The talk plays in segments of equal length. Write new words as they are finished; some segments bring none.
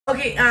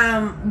Okay,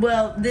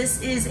 well,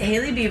 this is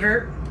Hailey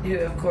Bieber, who,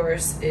 of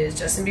course, is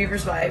Justin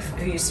Bieber's wife,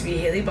 who used to be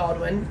Hailey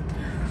Baldwin,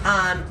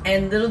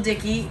 and Lil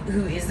Dicky,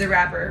 who is the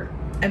rapper.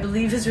 I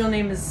believe his real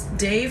name is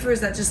Dave, or is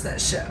that just that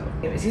show?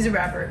 Anyways, he's a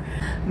rapper.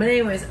 But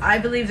anyways, I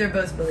believe they're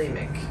both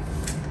bulimic.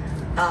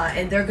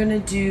 And they're gonna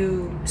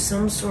do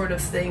some sort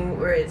of thing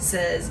where it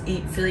says,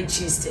 eat Philly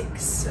cheesesteaks.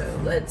 So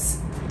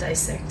let's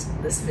dissect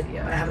this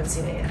video. I haven't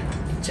seen it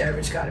yet.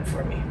 Jared got it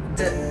for me.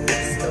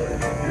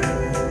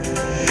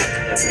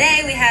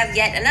 Today we have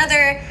yet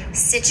another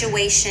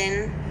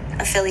situation,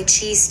 a Philly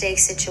cheesesteak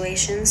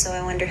situation, so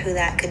I wonder who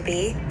that could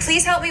be.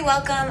 Please help me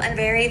welcome a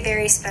very,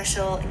 very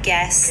special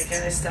guest,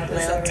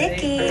 Lil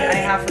Dicky. Okay, I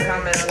have to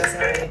comment on this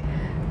already,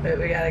 but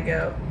we gotta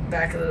go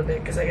back a little bit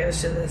because I gotta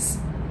show this.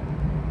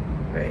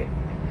 Right.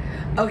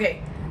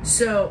 Okay,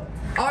 so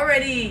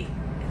already,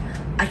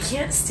 I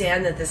can't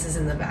stand that this is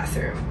in the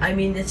bathroom. I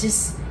mean, it's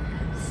just,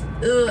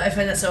 ugh, I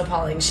find that so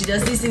appalling. She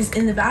does these things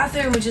in the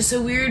bathroom, which is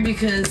so weird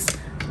because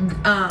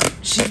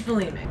she's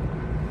bulimic.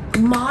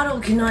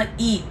 Model cannot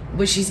eat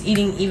what she's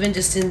eating, even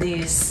just in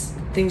these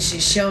things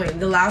she's showing.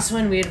 The last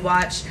one we had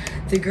watched,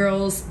 the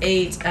girls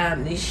ate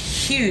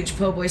these huge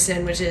po' boy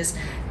sandwiches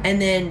and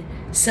then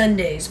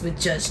sundaes with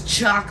just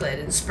chocolate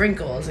and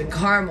sprinkles and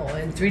caramel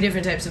and 3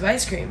 different types of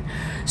ice cream.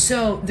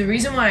 So the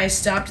reason why I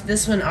stopped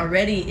this one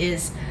already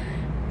is,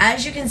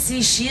 as you can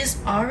see, she is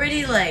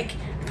already like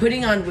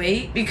putting on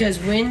weight, because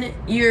when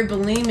you're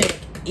bulimic,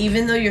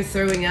 even though you're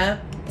throwing up,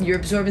 you're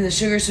absorbing the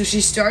sugar. So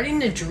she's starting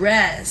to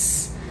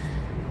dress,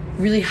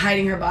 really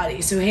hiding her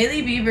body. So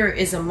Hailey Bieber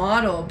is a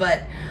model,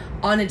 but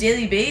on a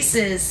daily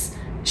basis,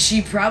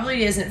 she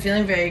probably isn't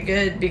feeling very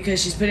good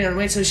because she's putting on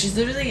weight. So she's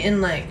literally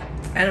in, like,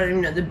 I don't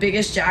even know, the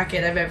biggest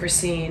jacket I've ever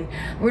seen.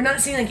 We're not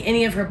seeing like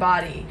any of her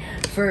body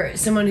for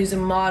someone who's a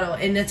model.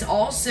 And it's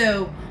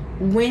also,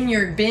 when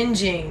you're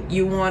binging,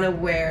 you want to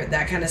wear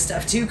that kind of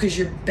stuff too, because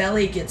your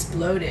belly gets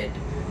bloated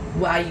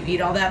while you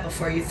eat all that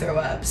before you throw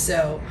up.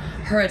 So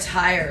her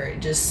attire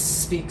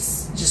just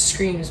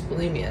screams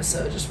bulimia.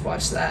 So just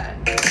watch that.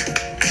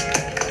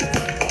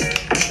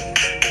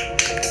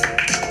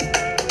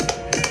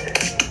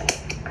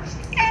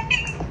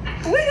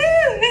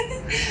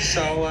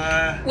 So,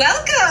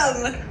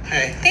 welcome!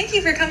 Hey. Thank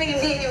you for coming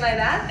and being in my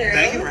bathroom.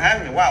 Thank you for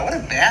having me. Wow, what a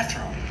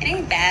bathroom. It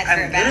ain't bad for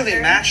a bathroom. I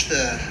literally matched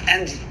the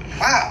end.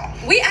 Wow.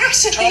 We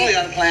actually... Totally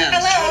unplanned.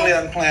 Hello.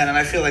 Totally unplanned, and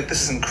I feel like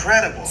this is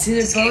incredible. See,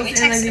 they're both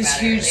in like these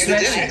huge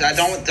sweatshirts.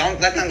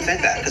 Don't let them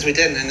think that, because we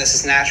didn't, and this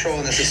is natural,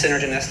 and this is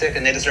synergistic,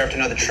 and they deserve to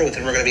know the truth,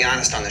 and we're going to be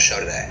honest on this show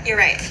today. You're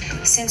right.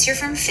 Since you're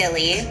from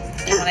Philly,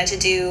 I wanted to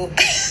do...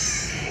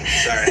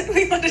 Sorry.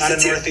 Not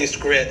a Northeast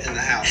grit in the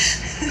house.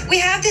 We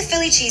have the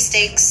Philly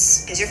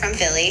cheesesteaks, because you're from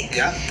Philly.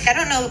 Yeah. I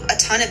don't know a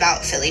ton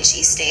about Philly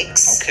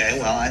cheesesteaks. Okay,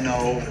 well, I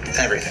know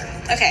everything.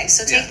 Okay,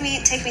 so take me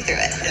through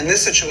it. In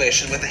this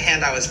situation, with the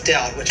hand I was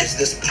dealt, which is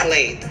this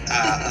plate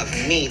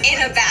of meat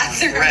in a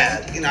bathroom, on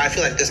bread, you know, I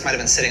feel like this might have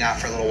been sitting out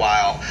for a little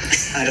while.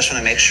 And I just want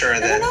to make sure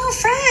that... No,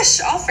 fresh.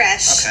 All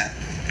fresh. Okay.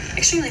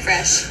 Extremely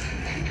fresh.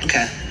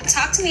 Okay.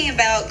 Talk to me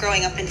about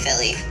growing up in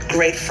Philly.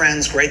 Great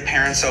friends, great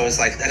parents. So it was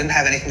like, I didn't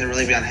have anything to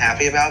really be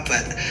unhappy about,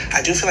 but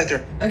I do feel like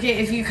they're... Okay,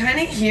 if you kind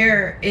of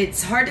hear,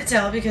 it's hard to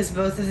tell because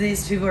both of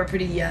these people are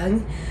pretty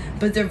young,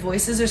 but their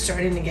voices are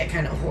starting to get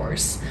kind of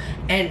hoarse.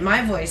 And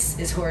my voice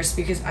is hoarse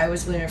because I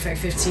was bulimic for like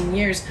 15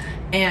 years,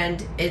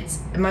 and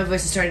my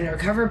voice is starting to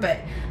recover, but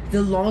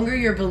the longer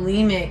you're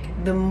bulimic,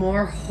 the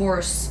more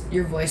hoarse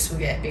your voice will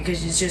get,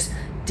 because it's just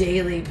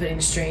daily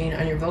putting strain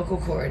on your vocal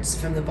cords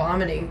from the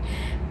vomiting.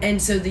 And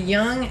so the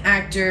young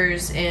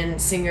actors and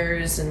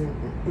singers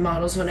and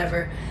models,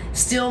 whatever,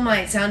 still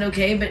might sound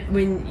okay, but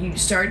when you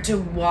start to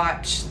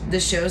watch the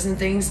shows and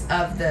things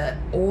of the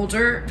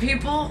older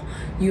people,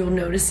 you'll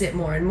notice it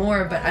more and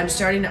more. But I'm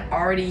starting to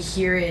already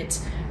hear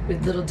it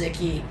with Lil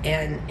Dicky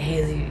and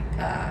Hailey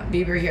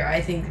Bieber here.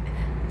 I think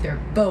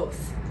they're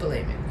both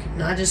bulimic,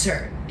 not just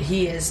her.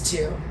 He is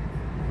too.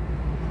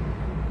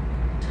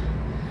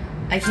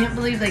 I can't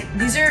believe, like,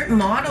 these are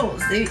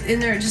models.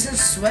 And they're just in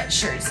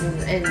sweatshirts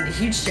and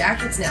huge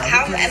jackets now.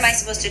 How am I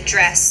supposed to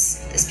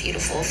dress this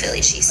beautiful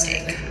Philly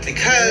cheesesteak?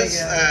 Because,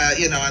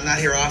 you know, I'm not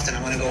here often.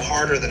 I'm going to go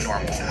harder than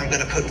normal. I'm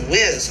going to put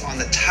whiz on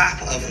the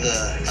top of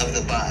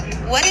the bun.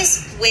 What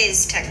is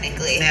whiz,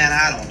 technically? Man,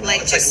 I don't know.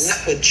 Like, it's like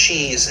liquid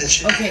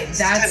cheese. Okay,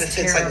 that's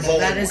terrible.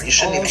 That is you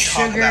shouldn't all even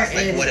talk sugar about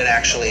like, what it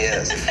actually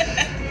is.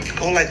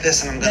 Go like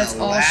this, and I'm going to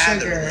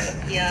lather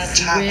the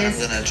top, and I'm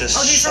going to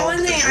just for one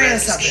thing, I gotta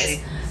stop this.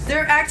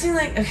 They're acting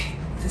like, okay,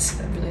 this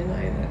is really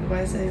annoying.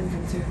 Why is that even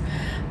come through?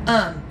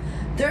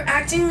 They're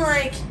acting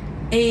like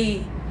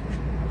a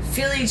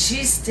Philly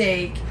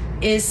cheesesteak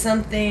is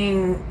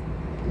something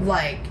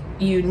like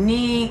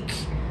unique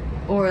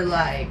or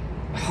like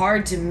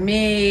hard to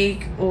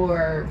make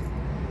or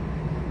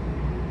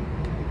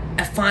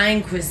a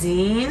fine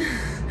cuisine.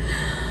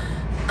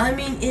 I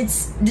mean,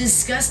 it's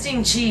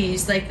disgusting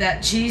cheese, like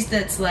that cheese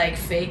that's like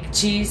fake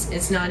cheese.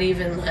 It's not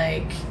even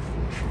like,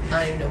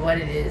 I don't even know what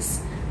it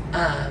is.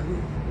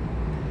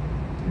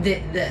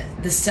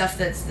 the stuff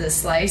that's the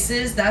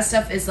slices, that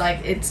stuff is like,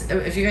 it's,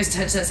 if you guys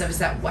touch that stuff, it's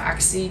that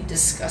waxy,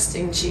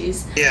 disgusting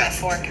cheese. Yeah,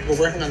 we're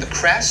working on the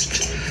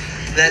crest.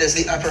 That is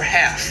the upper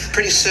half.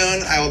 Pretty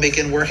soon, I will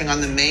begin working on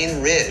the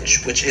main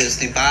ridge, which is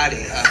the body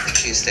of the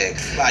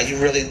cheesesteak.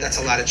 Wow, that's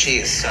a lot of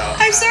cheese. So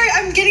I'm sorry,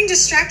 I'm getting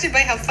distracted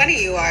by how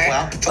funny you are.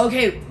 Well,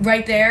 okay,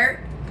 right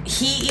there,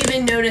 he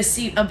even noticed,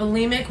 see, a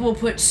bulimic will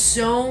put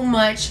so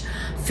much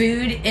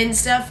food and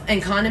stuff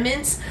and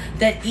condiments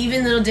that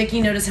even Lil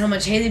Dicky noticed how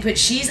much Hailey put.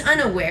 She's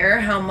unaware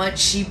how much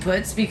she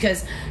puts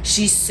because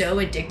she's so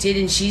addicted,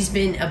 and she's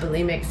been a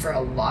bulimic for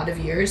a lot of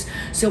years.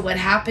 So what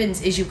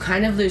happens is you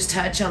kind of lose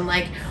touch on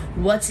like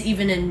what's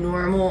even a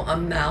normal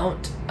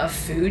amount of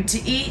food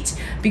to eat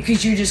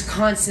because you're just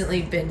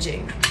constantly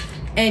binging.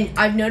 And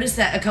I've noticed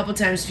that a couple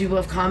times people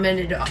have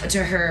commented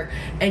to her,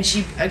 and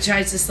she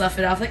tries to slough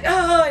it off like,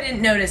 oh, I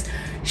didn't notice.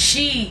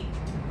 She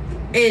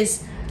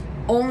is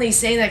only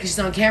saying that because she's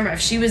on camera.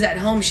 If she was at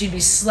home, she'd be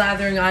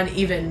slathering on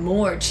even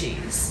more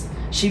cheese.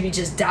 She'd be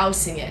just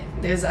dousing it,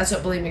 because that's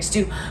what bulimics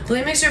do.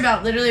 Bulimics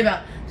are literally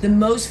about the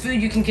most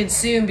food you can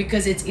consume,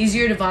 because it's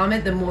easier to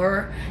vomit the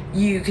more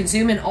you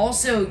consume, and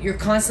also you're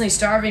constantly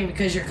starving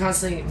because you're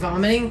constantly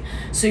vomiting.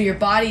 So your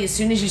body, as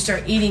soon as you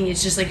start eating,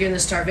 it's just like you're in the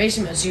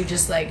starvation mode. So you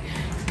just like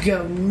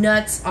go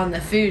nuts on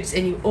the foods,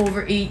 and you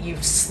overeat, you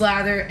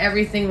slather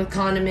everything with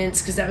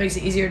condiments because that makes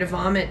it easier to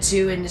vomit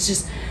too. And it's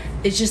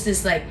just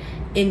this like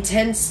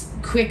intense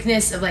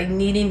quickness of like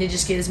needing to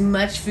just get as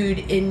much food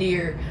into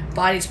your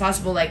body as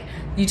possible. Like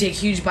you take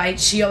huge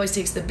bites. She always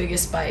takes the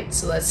biggest bite.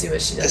 So let's see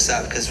what she does. This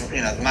up, because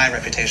my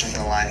reputation's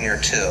on the line here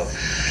too.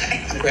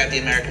 I grab the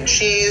American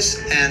cheese,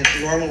 and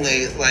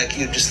normally like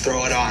you just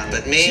throw it on,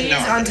 but me, cheese no.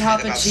 on top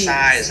of about cheese.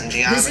 Size and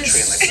geometry, this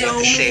is and like so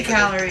the shape many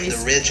calories. Of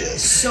the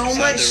ridges. So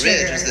much the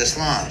ridge sugar. is this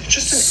long.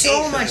 Just an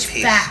so eighth much of a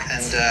piece. fat.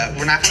 And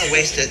we're not going to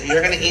waste it.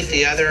 You're going to eat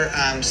the other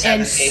 7/8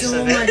 and of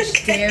so it.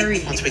 much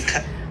dairy. Once we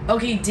cut.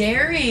 Okay,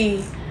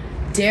 dairy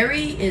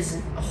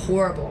is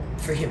horrible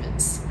for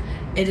humans.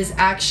 It is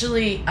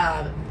actually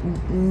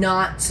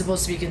not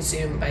supposed to be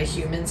consumed by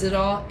humans at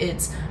all.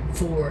 It's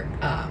for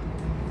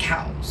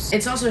cows.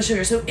 It's also a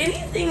sugar. So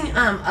anything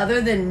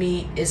other than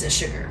meat is a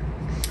sugar.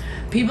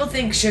 People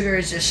think sugar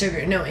is just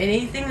sugar. No,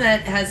 anything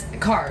that has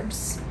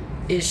carbs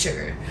is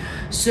sugar.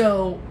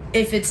 So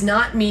if it's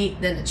not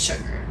meat, then it's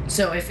sugar.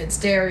 So if it's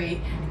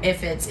dairy,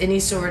 if it's any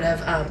sort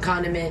of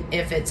condiment,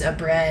 if it's a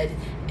bread,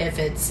 if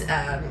it's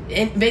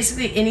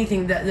basically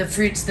anything, the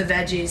fruits, the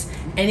veggies,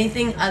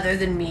 anything other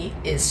than meat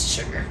is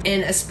sugar.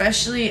 And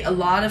especially a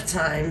lot of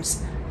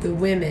times the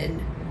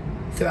women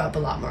throw up a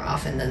lot more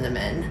often than the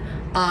men.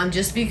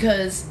 Just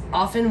because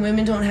often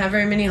women don't have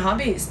very many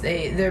hobbies.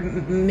 Their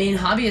main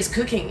hobby is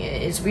cooking.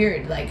 It's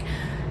weird. Like,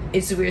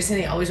 it's the weirdest thing.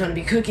 They always want to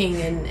be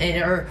cooking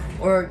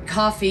or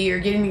coffee or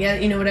getting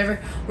together, whatever.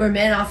 Where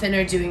men often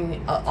are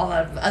doing a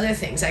lot of other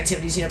things,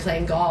 activities,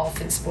 playing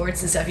golf and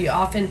sports and stuff. You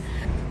often...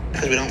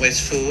 Because we don't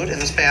waste food in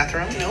this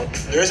bathroom. Nope.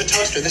 There is a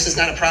toaster. This is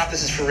not a prop.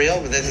 This is for real.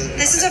 But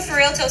this is a for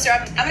real toaster.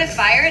 I'm going to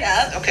fire it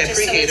up. Okay,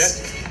 preheat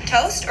it.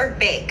 Toast or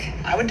bake?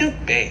 I would do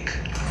bake.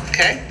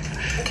 Okay.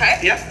 Okay.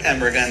 Yep.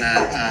 And we're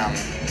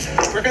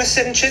gonna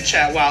sit and chit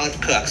chat while it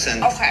cooks.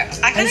 And okay.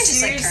 I kind of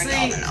just like turned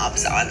all the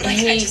knobs on. I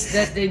hate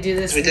that they do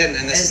this. We didn't,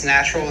 and this is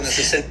natural, and this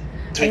is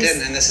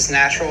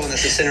natural, and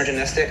this is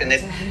synergistic, and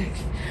it.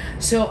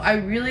 So I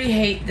really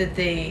hate that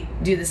they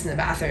do this in the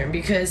bathroom,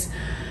 because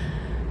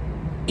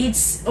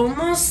it's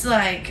almost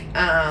like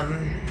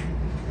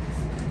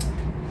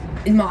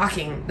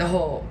mocking the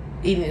whole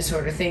eating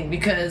disorder thing,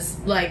 because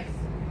like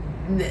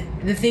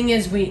the thing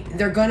is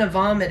they're gonna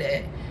vomit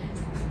it,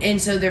 and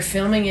so they're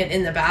filming it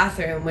in the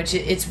bathroom, which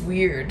it's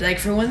weird. Like,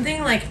 for one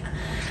thing, like,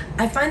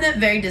 I find that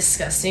very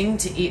disgusting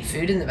to eat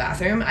food in the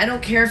bathroom. I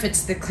don't care if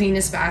it's the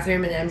cleanest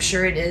bathroom, and I'm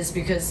sure it is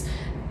because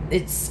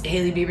it's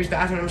Hailey Bieber's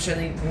bathroom. I'm sure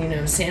they,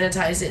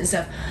 sanitized it and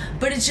stuff.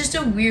 But it's just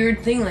a weird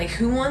thing. Like,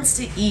 who wants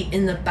to eat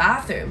in the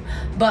bathroom?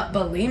 But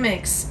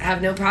bulimics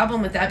have no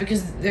problem with that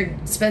because they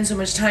spend so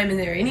much time in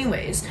there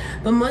anyways.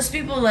 But most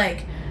people,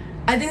 like,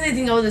 I think they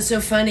think, oh, that's so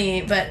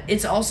funny, but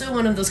it's also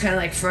one of those kind of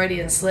like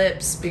Freudian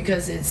slips,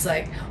 because it's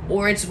like,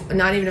 or it's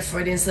not even a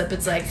Freudian slip,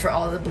 it's like for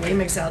all the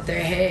bulimics out there,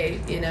 hey,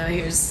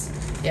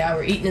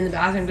 we're eating in the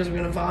bathroom because we're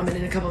going to vomit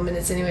in a couple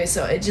minutes anyway.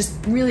 So it just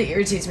really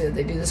irritates me that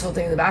they do this whole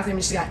thing in the bathroom.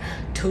 She's got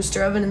a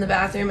toaster oven in the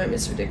bathroom. I mean,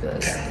 it's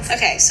ridiculous.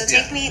 Okay, so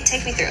take me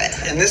through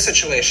it. In this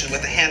situation,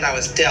 with the hand I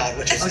was dealt,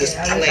 which is this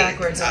plate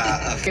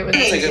of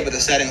really good with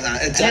the settings on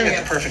it. It's done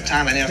at the perfect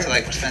time. I didn't have to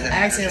like spend it. I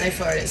accidentally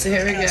farted, so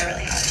here we go.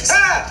 Really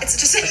it's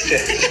just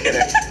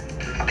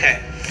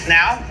Okay,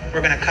 now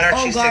we're going to cut our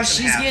cheese sticks in half. Oh gosh,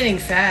 she's getting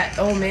fat.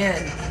 Oh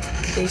man.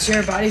 They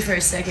share her body for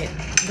a second.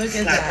 Look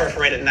at not that. a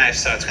perforated knife,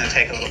 so it's going to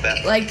take a little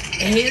bit. Like,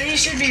 Hailey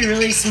should be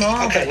really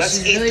small. Okay, but let's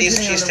she's eat really these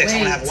putting cheese on the sticks. I'm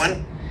weight. going to have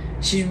one.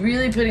 She's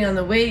really putting on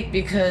the weight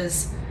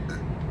because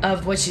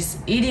of what she's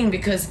eating,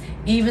 because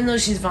even though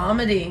she's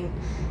vomiting,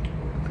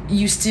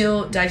 you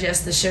still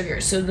digest the sugar.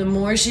 So the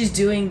more she's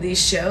doing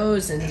these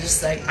shows and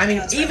just like, I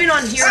mean, even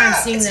on here I'm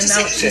seeing the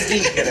amount she's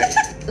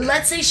eating.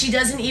 Let's say she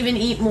doesn't even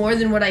eat more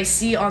than what I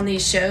see on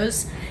these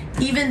shows.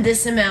 Even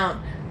this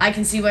amount I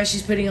can see why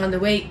she's putting on the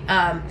weight,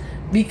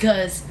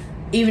 because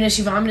even if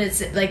she vomited,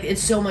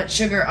 it's so much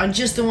sugar on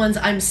just the ones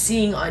I'm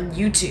seeing on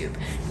YouTube.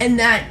 And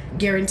that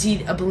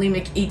guaranteed a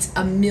bulimic eats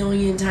a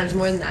million times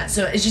more than that.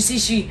 So as you see,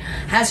 she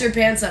has her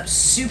pants up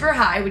super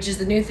high, which is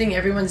the new thing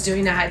everyone's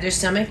doing to hide their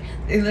stomach.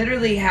 They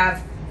literally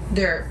have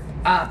their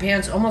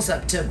pants almost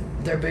up to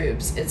their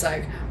boobs. It's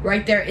like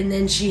right there. And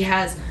then she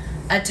has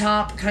a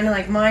top kind of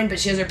like mine, but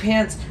she has her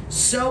pants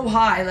so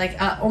high, like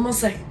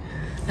almost like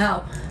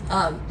how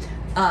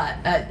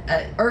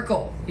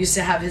Urkel used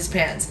to have his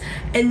pants,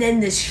 and then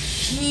this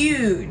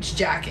huge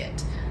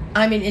jacket.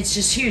 I mean, it's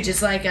just huge.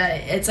 It's like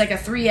a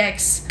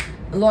 3X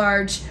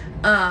large,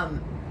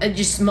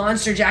 just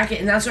monster jacket,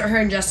 and that's what her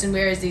and Justin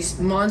wear, is these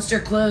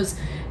monster clothes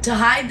to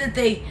hide that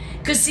they.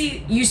 Because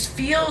see, you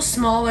feel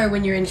smaller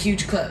when you're in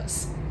huge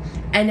clothes,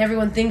 and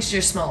everyone thinks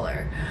you're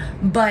smaller.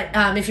 But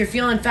if you're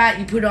feeling fat,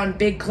 you put on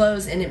big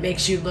clothes, and it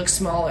makes you look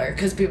smaller,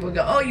 because people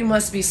go, "Oh, you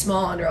must be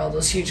small under all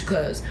those huge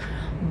clothes,"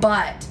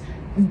 but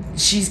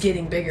she's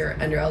getting bigger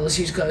under all those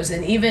huge clothes.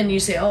 And even you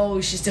say, "Oh,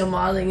 she's still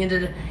modeling,"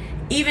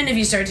 even if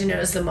you start to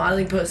notice the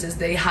modeling poses,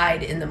 they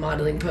hide in the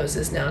modeling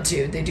poses now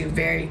too. They do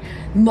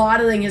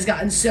modeling has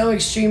gotten so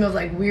extreme of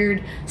like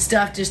weird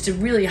stuff just to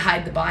really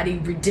hide the body,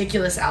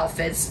 ridiculous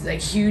outfits,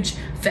 like huge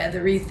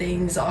feathery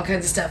things, all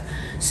kinds of stuff.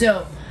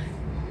 So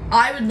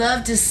I would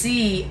love to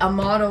see a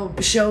model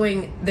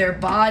showing their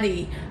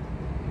body,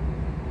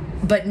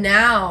 but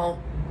now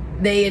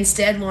they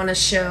instead want to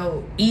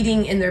show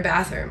eating in their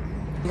bathroom.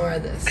 More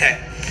of this. Okay,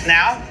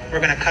 now we're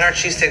going to cut our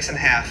cheesesteaks in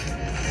half.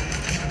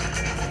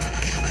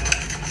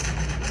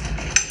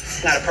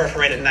 It's not a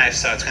perforated knife,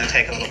 so it's going to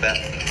take a little bit.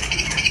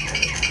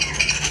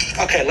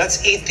 Okay,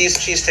 let's eat these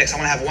cheesesteaks. I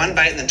want to have one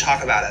bite and then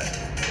talk about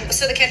it.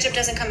 So the ketchup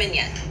doesn't come in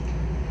yet?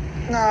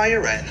 No,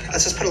 you're right.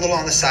 Let's just put a little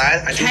on the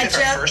side. I do think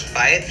our first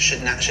bite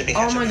should be ketchup.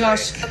 Oh my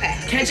gosh. Free. Okay.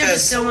 Ketchup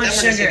is so much then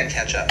we're sugar. just eating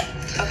ketchup.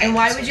 Okay. And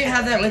why would you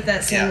have that with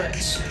that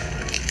sandwich?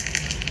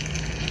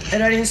 It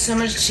already has so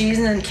much cheese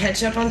and then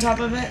ketchup on top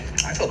of it.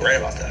 I feel great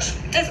about this.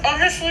 It's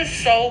honestly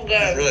so good.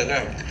 It's really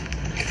good.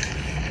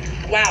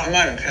 Wow. I'm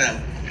not even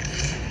kidding.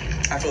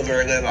 I feel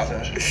very good about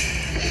this.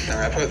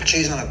 I put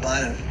cheese on a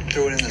bun and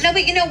threw it in this. No,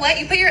 but you know what?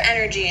 You put your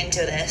energy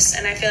into this,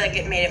 and I feel like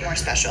it made it more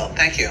special.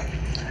 Thank you.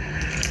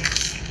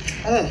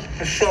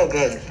 It's so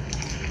good.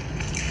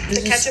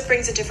 The ketchup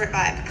brings a different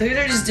vibe. Look at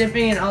her just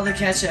dipping in all the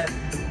ketchup.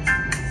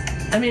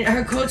 I mean,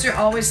 her quotes are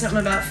always something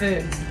about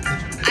food.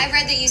 I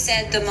read that you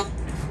said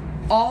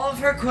all of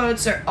her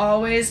quotes are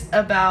always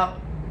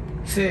about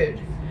food.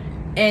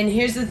 And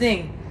here's the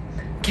thing.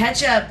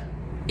 Ketchup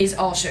is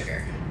all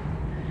sugar.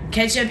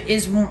 Ketchup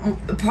is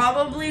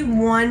probably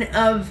one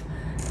of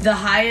the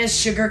highest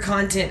sugar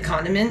content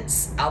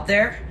condiments out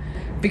there,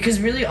 because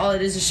really all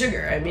it is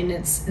sugar. I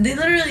mean,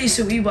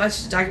 so we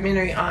watched a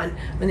documentary on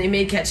when they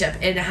made ketchup,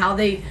 and how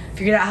they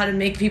figured out how to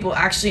make people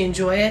actually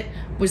enjoy it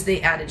was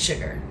they added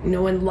sugar.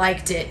 No one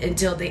liked it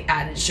until they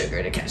added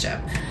sugar to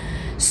ketchup.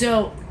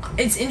 So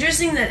it's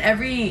interesting that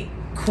every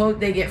quote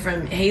they get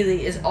from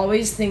Hailey is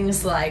always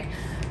things like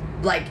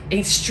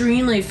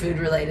extremely food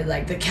related.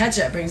 Like the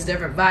ketchup brings a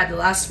different vibe. The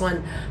last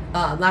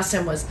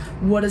time was,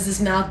 "What does this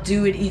mouth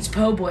do? It eats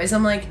po' boys."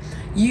 I'm like,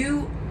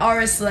 you are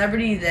a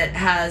celebrity that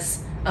has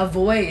a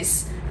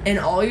voice, and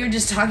all you're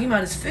just talking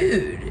about is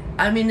food.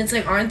 I mean, it's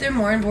like, aren't there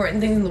more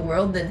important things in the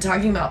world than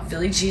talking about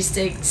Philly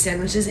cheesesteak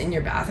sandwiches in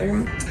your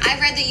bathroom? I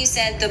read that you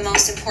said the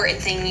most important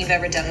thing you've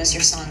ever done was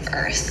your song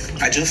Earth.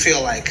 I do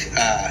feel like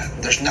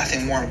there's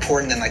nothing more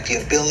important than like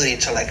the ability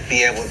to like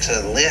be able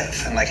to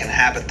live and like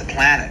inhabit the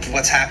planet.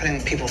 What's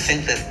happening, people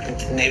think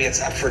that maybe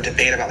it's up for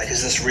debate about like,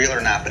 is this real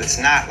or not, but it's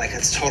not. Like,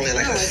 it's totally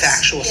like a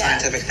factual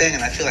scientific thing,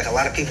 and I feel like a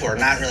lot of people are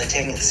not really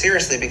taking it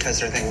seriously because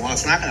they're thinking, well,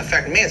 it's not going to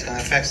affect me, it's going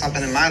to affect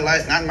something in my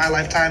life, not in my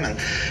lifetime, and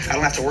I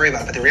don't have to worry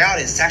about it. But the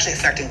reality is it's actually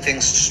affecting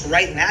things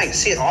right now. You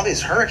see it, all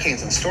these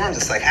hurricanes and storms,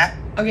 it's like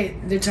okay,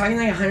 they're talking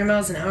like 100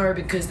 miles an hour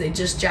because they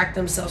just jacked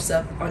themselves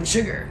up on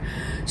sugar.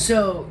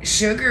 So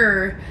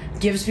sugar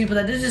gives people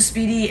that is a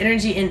speedy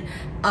energy,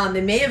 and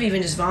they may have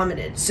even just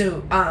vomited.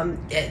 So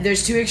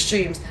there's two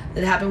extremes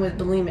that happen with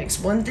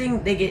bulimics. One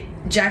thing, they get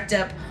jacked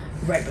up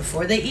right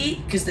before they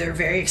eat because they're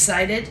very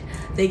excited.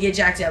 They get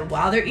jacked up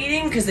while they're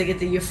eating because they get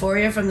the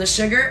euphoria from the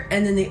sugar,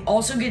 and then they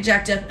also get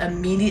jacked up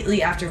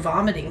immediately after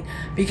vomiting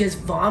because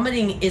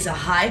vomiting is a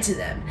high to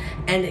them,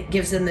 and it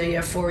gives them the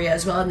euphoria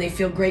as well, and they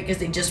feel great because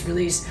they just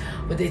released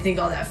what they think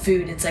all that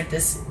food. It's like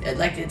this,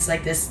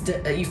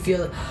 you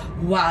feel,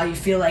 wow, you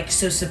feel like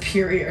so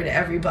superior to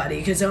everybody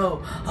because,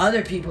 oh,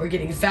 other people are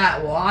getting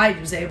fat, well, I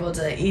was able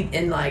to eat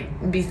and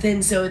like be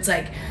thin. So it's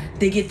like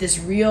they get this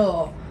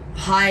real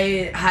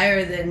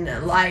higher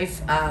than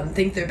life,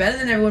 think they're better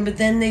than everyone, but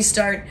then they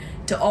start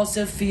to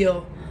also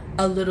feel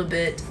a little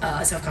bit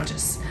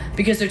self-conscious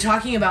because they're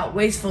talking about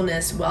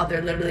wastefulness while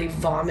they're literally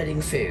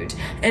vomiting food.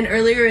 And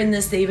earlier in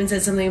this, they even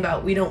said something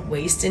about, we don't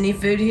waste any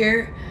food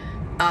here.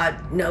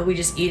 No, we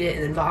just eat it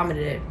and then vomit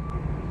it.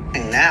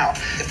 now.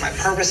 If my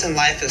purpose in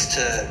life is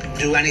to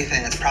do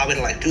anything, it's probably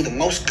to like do the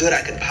most good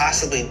I could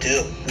possibly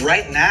do.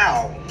 Right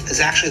now is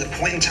actually the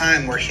point in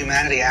time where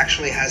humanity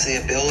actually has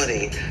the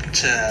ability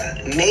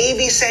to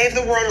maybe save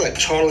the world or like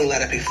totally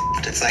let it be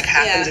f***ed. It's like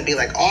happened to be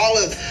like all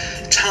of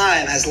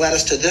time has led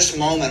us to this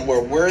moment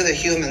where we're the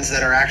humans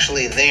that are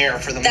actually there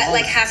for the moment. That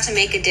like have to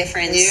make a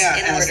difference. Yeah,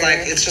 in and order. it's like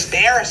it's just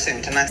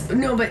embarrassing to not.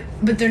 No, but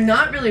they're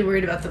not really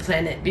worried about the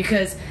planet,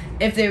 because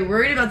if they're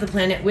worried about the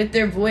planet, with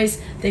their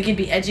voice, they could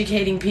be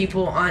educating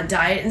people on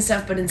diet and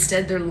stuff, but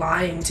instead they're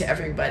lying to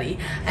everybody.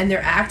 And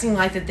they're acting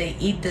like that they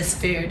eat this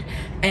food,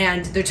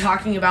 and they're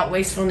talking about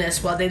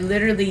wastefulness while they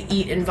literally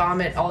eat and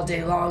vomit all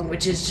day long,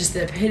 which is just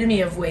the epitome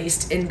of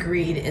waste and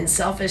greed and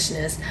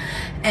selfishness.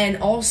 And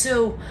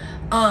also,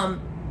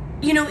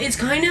 it's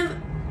kind of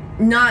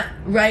not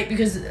right,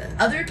 because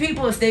other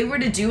people, if they were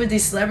to do what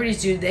these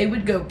celebrities do, they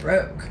would go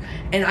broke.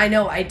 And I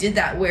know I did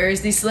that,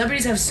 whereas these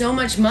celebrities have so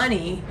much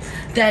money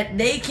that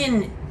they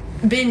can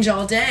binge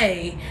all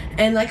day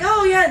and like,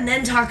 oh yeah, and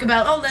then talk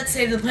about, oh, let's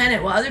save the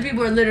planet, while other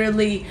people are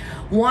literally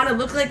want to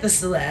look like the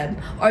celeb,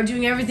 are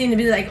doing everything to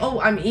be like, oh,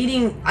 I'm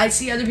eating, I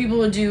see other people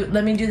will do,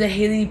 let me do the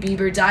Hailey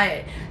Bieber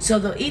diet, so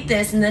they'll eat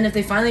this, and then if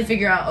they finally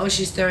figure out, oh,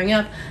 she's throwing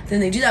up, then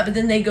they do that, but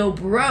then they go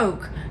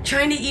broke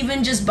trying to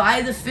even just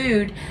buy the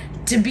food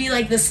to be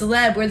like the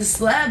celeb, where the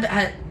celeb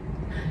had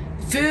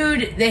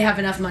food, they have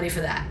enough money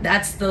for that.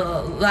 That's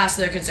the last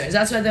of their concerns.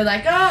 That's why they're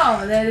like,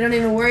 oh, they don't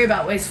even worry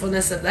about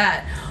wastefulness of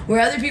that. Where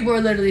other people are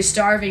literally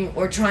starving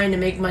or trying to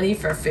make money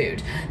for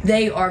food.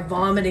 They are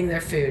vomiting their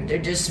food. They're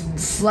just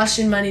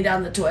flushing money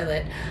down the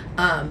toilet.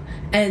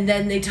 And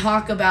then they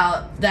talk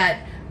about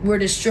that we're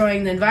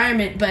destroying the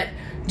environment. But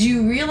do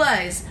you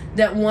realize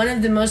that one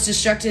of the most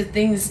destructive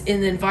things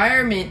in the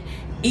environment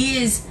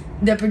is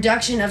the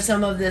production of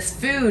some of this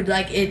food?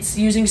 Like, it's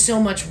using so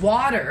much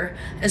water,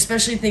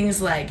 especially things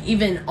like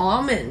even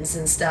almonds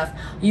and stuff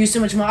use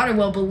so much water.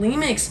 Well,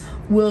 bulimics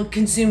will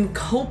consume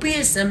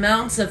copious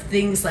amounts of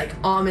things like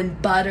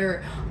almond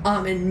butter,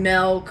 almond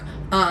milk,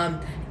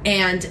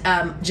 and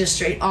just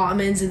straight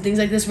almonds and things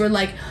like this, where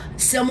like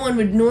someone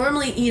would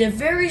normally eat a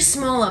very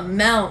small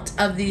amount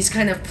of these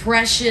kind of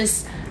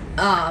precious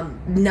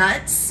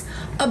nuts.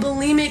 A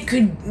bulimic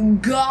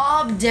could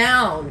gob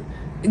down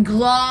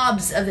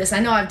globs of this. I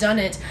know I've done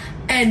it,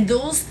 and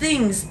those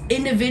things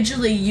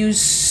individually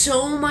use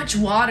so much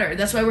water.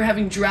 That's why we're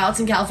having droughts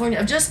in California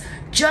of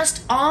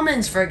just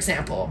almonds, for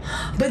example.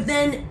 But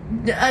then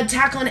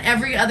attack on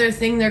every other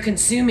thing they're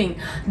consuming,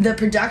 the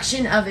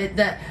production of it,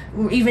 that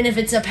even if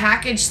it's a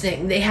packaged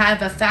thing, they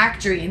have a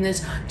factory, and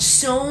there's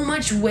so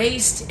much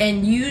waste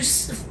and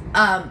use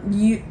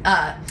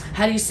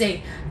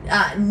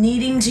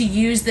needing to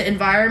use the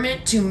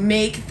environment to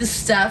make the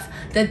stuff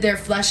that they're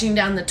flushing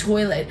down the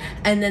toilet.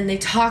 And then they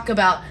talk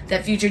about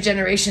that future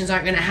generations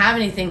aren't going to have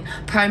anything,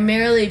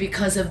 primarily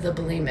because of the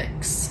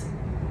bulimics.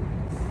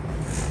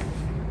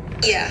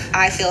 Yeah,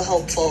 I feel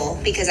hopeful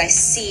because I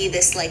see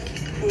this like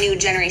new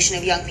generation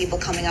of young people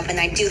coming up, and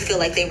I do feel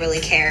like they really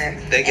care.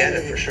 They get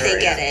it for sure. They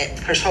get it.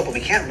 There's hope, but we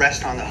can't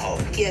rest on the hope.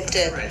 You have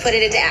to put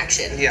it into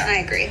action. Yeah, I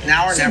agree.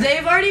 Now or so never.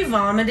 They've already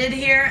vomited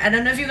here. I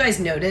don't know if you guys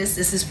noticed.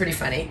 This is pretty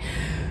funny.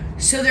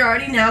 So they're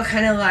already now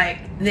kind of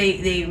like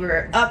they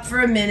were up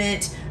for a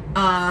minute,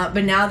 but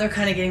now they're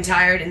kind of getting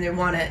tired and they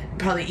want to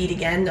probably eat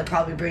again. They'll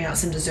probably bring out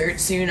some dessert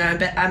soon, I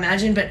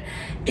imagine. But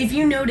if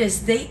you notice,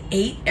 they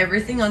ate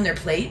everything on their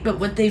plate, but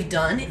what they've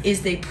done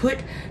is they put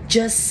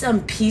just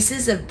some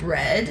pieces of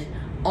bread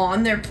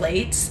on their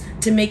plates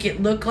to make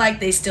it look like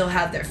they still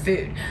have their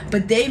food.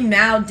 But they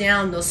mowed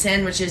down those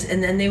sandwiches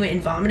and then they went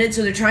and vomited,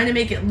 so they're trying to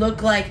make it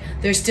look like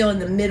they're still in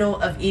the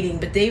middle of eating,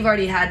 but they've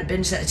already had to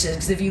binge that shit.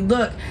 Because if you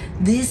look,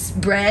 this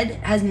bread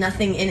has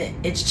nothing in it.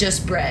 It's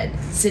just bread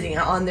sitting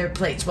on their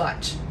plates.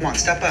 Watch. Come on,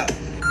 step up.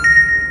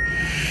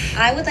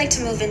 I would like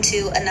to move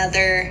into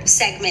another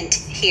segment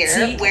here.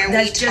 See, where we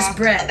that's just talk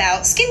bread.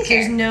 about skincare.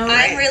 There's no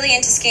I'm really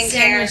into skincare.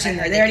 sandwich in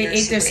there. They already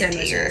ate their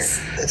sandwiches.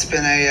 It's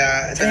been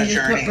a They just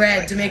journey. put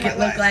bread to make it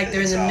look like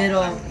they're in the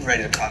middle. I'm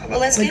ready to talk about. Well,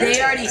 let's But get they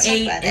into already it.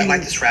 ate I'd and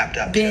like this wrapped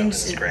up. binge.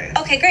 This is great.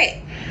 Okay,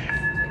 great.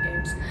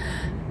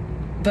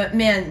 But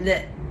man,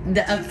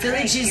 the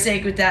Philly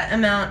cheesesteak with that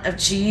amount of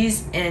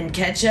cheese and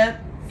ketchup.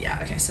 Yeah,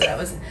 okay, so that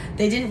was,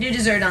 they didn't do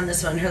dessert on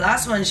this one. Her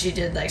last one, she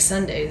did like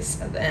sundaes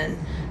at the end,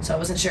 so I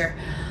wasn't sure.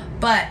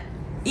 But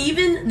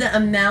even the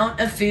amount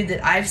of food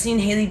that I've seen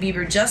Hailey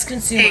Bieber just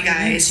consume on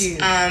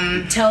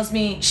YouTube tells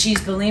me she's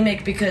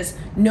bulimic, because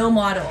no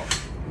model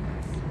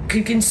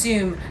could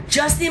consume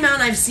just the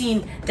amount I've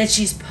seen that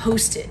she's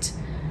posted.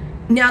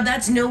 Now,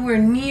 that's nowhere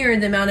near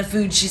the amount of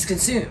food she's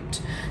consumed.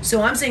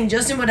 So I'm saying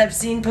just in what I've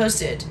seen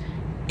posted,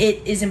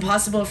 it is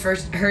impossible for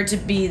her to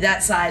be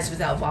that size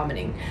without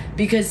vomiting,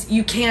 because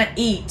you can't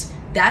eat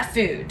that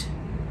food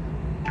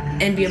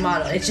and be a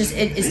model. It's just,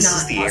 it's This not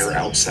is the possible. air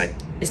outside.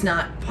 It's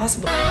not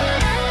possible.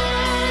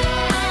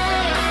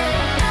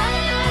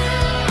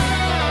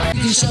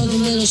 show the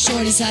little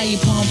shorties how you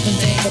pump and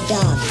fake. The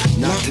dog,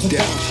 Not to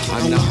death,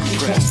 I'm not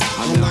impressed,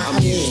 I'm not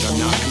amused, I'm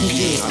not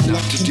confused, I'm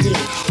not to do.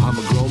 I'm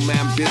a grown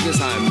man business,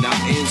 I am not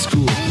in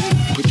school.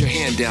 Put your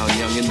hand down,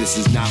 youngin', this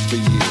is not for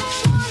you.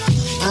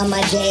 On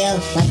my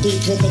jail, my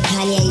beats with the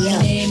Kanye, yo.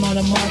 Your name on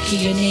the market,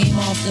 your name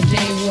off the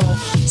payroll.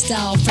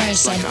 Style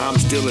fresh, Like I'm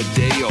still a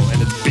Dayo,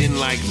 and it's been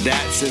like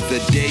that since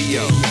the day,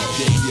 yo.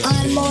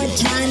 On more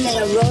time than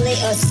a Rolly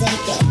or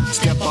Seiko.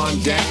 Step on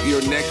deck,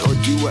 your neck, or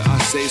do what I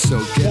say so.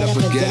 Get up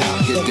or get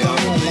out, get down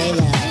and lay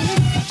low.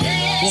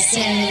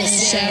 Standing in the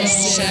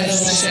shadows.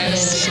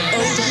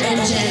 Open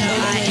Jedi,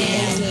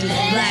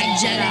 Black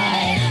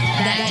Jedi,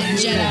 Black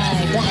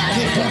Jedi, Black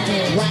people.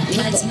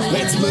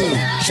 Let's move.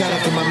 Shout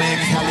out to my man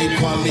Hailey,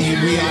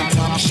 Kwame, we on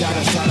top. Shout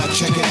out,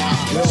 check it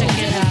out. Check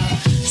it out.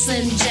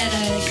 Slim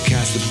Jedi,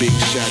 Cast a big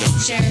shadow.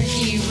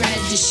 Cherokee red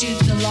to shoot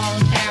the long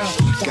arrow.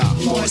 Got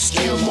More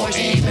skill, more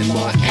aim, and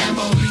more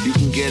ammo. You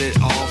can get it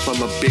all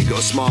from a big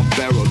or small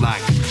barrel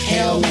like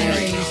Hail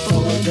Mary,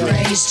 full of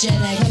grace,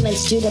 Jedi. Come and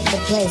shoot up the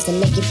place and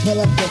make you pull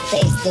up your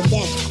face. The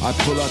death. I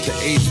pull out the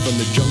ace from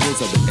the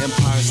jungles of the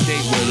Empire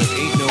State where there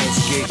ain't no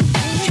escape.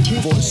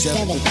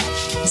 247.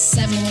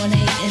 718,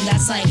 and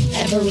that's like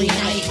every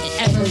night,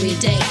 every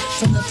day.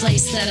 From the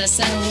place that I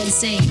settle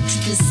insane to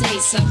the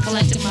states, I'm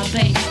collecting my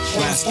pay.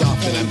 Blast off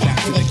and I'm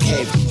back to the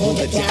cave. Hold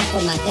it down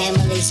for my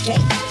family straight.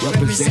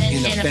 Represent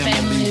in a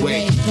family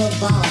way. Pro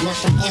ball, not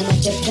for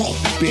amateur play.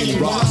 Billy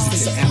Ross,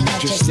 it's an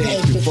amateur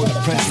stage. Before the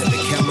president,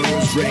 the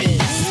camera's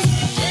raised.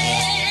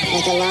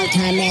 Like a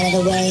long-time man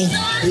of the way,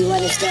 you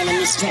understanding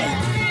me straight.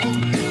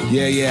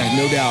 Yeah,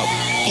 no doubt.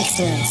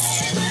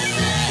 Excellence.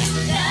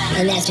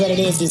 And that's what it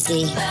is, you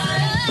see.